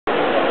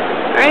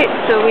Alright,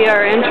 so we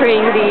are entering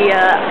the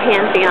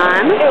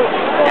Panthion,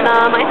 and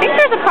I think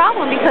there's a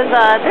problem because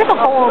there's a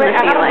hole in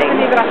the ceiling.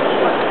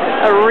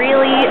 A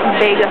really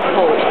big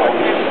hole.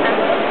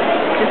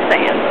 Just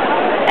saying.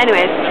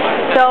 Anyways,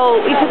 so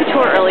we took a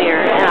tour earlier,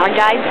 and our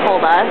guide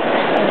told us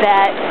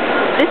that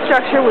this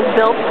structure was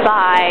built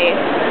by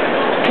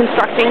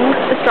constructing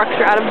the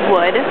structure out of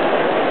wood,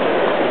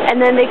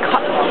 and then they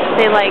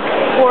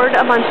poured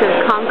a bunch of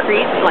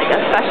concrete, like a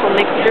special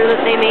mixture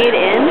that they made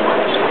in,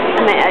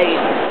 and they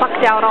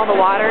sucked out all the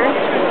water,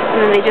 and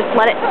then they just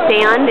let it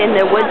stand in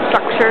the wood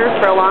structure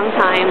for a long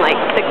time, like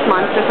 6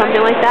 months or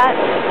something like that.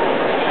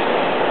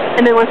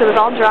 And then once it was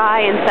all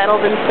dry and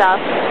settled and stuff,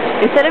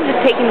 instead of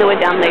just taking the wood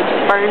down, they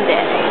burned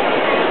it.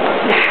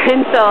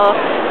 And so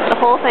the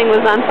whole thing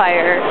was on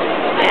fire,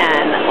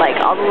 and like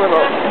all the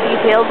little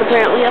details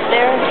apparently up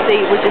there,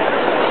 they were just,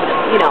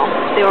 you know,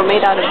 they were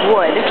made out of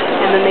wood,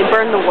 and then they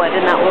burned the wood,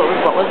 and that was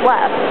what was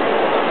left.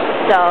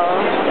 So,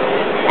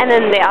 and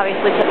then they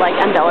obviously put like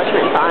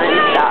embellishments on it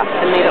and stuff,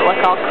 and made it look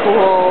all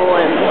cool,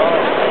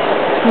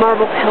 and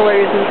marble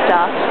pillars and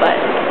stuff, but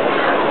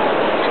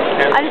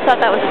I just thought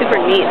that was super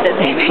neat that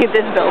they made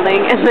this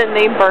building, and then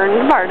they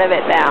burned part of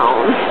it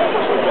down,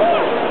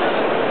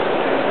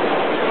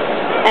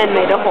 and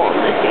made a hole in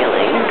the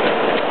ceiling.